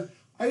that guy.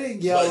 I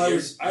didn't yell. But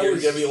you're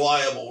going to be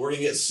liable. We're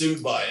going to get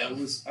sued by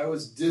him. I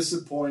was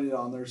disappointed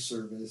on their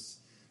service.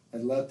 I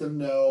let them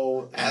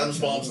know. Adam's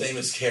mom's name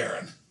is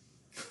Karen.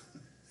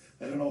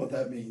 I don't know what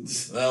that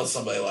means. Well,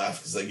 somebody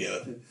laughed because they get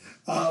it.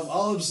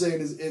 All I'm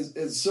saying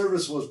is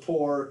service was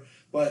poor,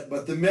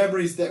 but the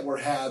memories that were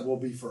had will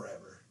be forever.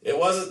 It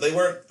wasn't. They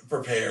weren't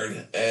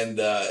prepared, and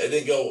it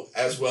didn't go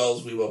as well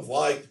as we would have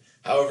liked.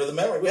 However,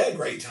 we had a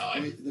great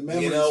time. The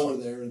memories were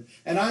there,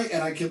 and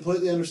I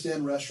completely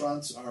understand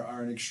restaurants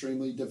are an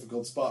extremely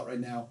difficult spot right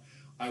now.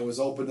 I was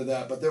open to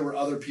that, but there were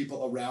other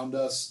people around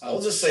us.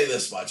 I'll just say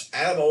this much: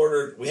 Adam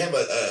ordered. We have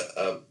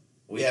a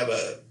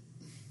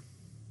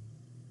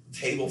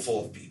table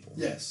full of people.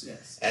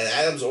 Yes. And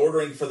Adam's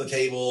ordering for the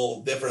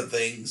table different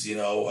things.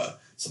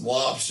 Some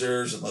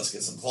lobsters, and let's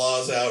get some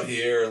claws out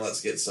here, and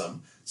let's get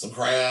some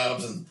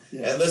crabs, and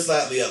this,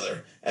 that, and the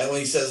other. And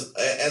when he says,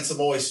 and some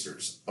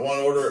oysters, I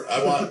want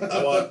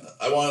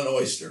an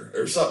oyster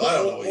or something. I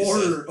don't know what he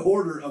said.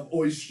 Order of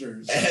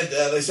oysters. And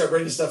they start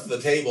bringing stuff to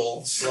the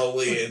table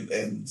slowly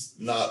and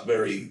not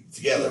very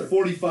together.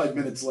 45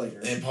 minutes later.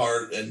 In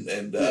part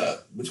and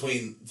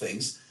between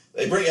things.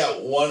 They bring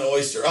out one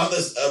oyster on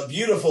this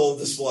beautiful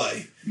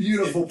display.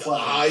 Beautiful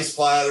platter. Ice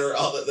platter.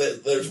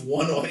 There's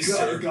one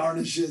oyster.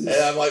 Garnishes. And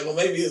I'm like, well,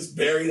 maybe it's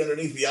buried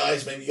underneath the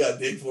ice. Maybe you got to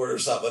dig for it or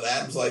something. And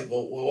Adam's like,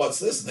 well, what's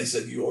this? And they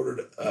said, you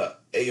ordered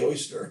a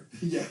oyster.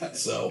 Yeah.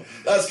 So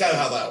that's kind of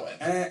how that went.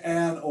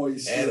 And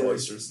oysters. And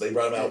oysters. They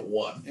brought him out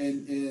one.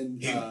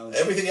 And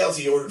everything else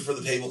he ordered for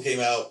the table came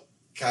out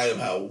kind of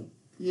how.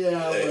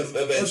 Yeah.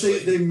 Eventually.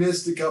 They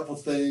missed a couple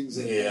things.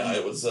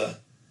 It was.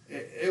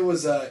 It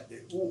was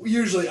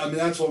usually. I mean,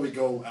 that's why we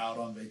go out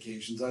on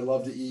vacations. I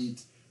love to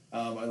eat.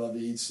 I love to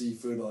eat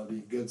seafood. I love to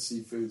eat good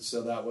seafood.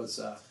 So that was.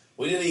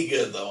 We did eat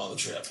good though on the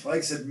trip. Like I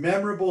said,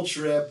 memorable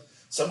trip.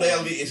 Someday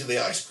I'll get into the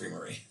ice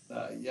creamery.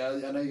 Yeah,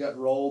 I know you got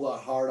rolled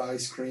hard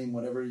ice cream,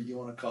 whatever you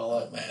want to call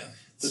it. Oh man,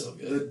 it's so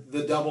good.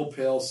 The double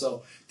pill.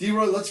 So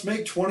D-Roy, let's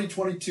make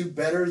 2022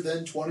 better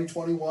than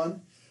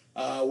 2021.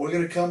 We're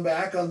going to come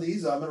back on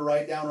these. I'm going to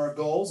write down our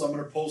goals. I'm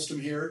going to post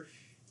them here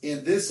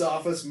in this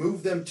office,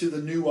 move them to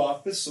the new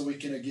office so we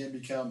can again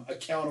become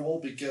accountable,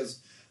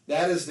 because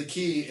that is the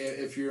key.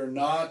 If you're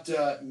not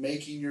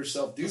making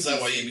yourself do something. Is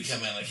that why you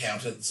become an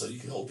accountant, so you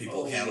can hold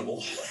people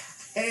accountable?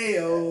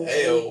 Hey-o.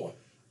 Hey-o.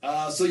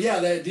 So yeah,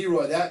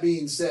 D-Roy, that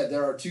being said,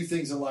 there are two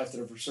things in life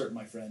that are for certain,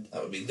 my friend.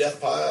 That would be death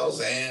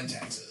piles and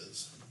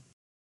taxes.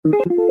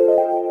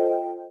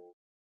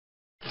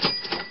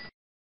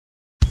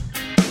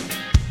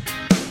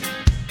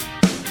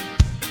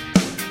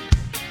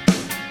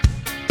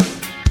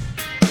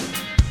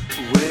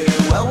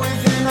 Well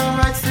within our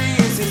rights to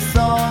use this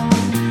song.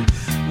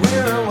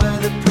 We're aware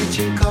that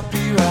preaching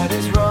copyright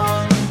is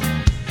wrong.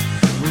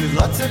 With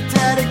lots of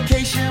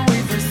dedication,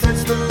 we've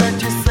researched the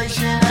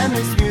legislation, and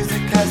this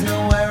music has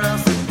nowhere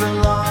else it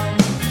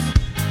belongs.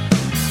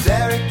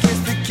 Derek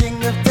is the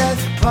king of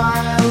death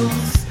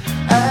piles,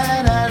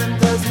 and Adam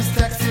does his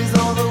taxes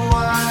all the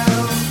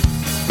while.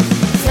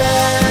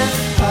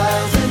 Death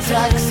piles and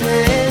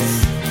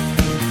taxes,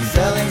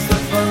 selling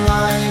stuff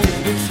online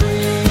in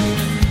between.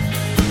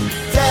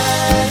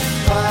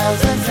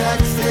 Piles and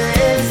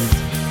taxes,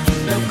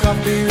 no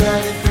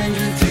copyright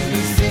infringement to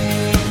be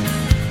seen.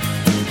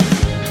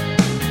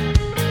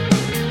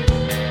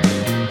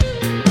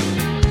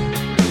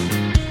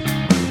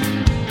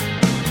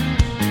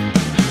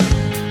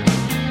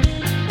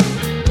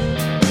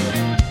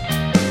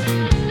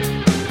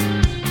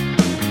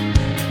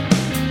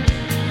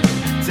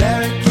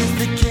 Derek is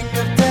the king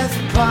of death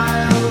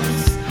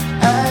piles,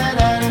 and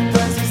Adam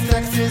does his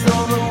taxes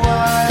all the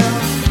while.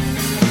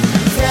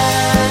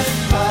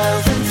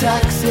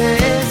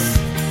 Taxes,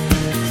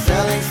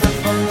 selling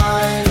stuff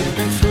online in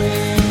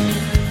between.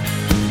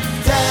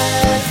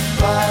 Death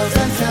piles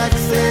and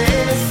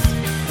taxes,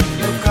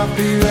 no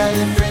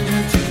copyright.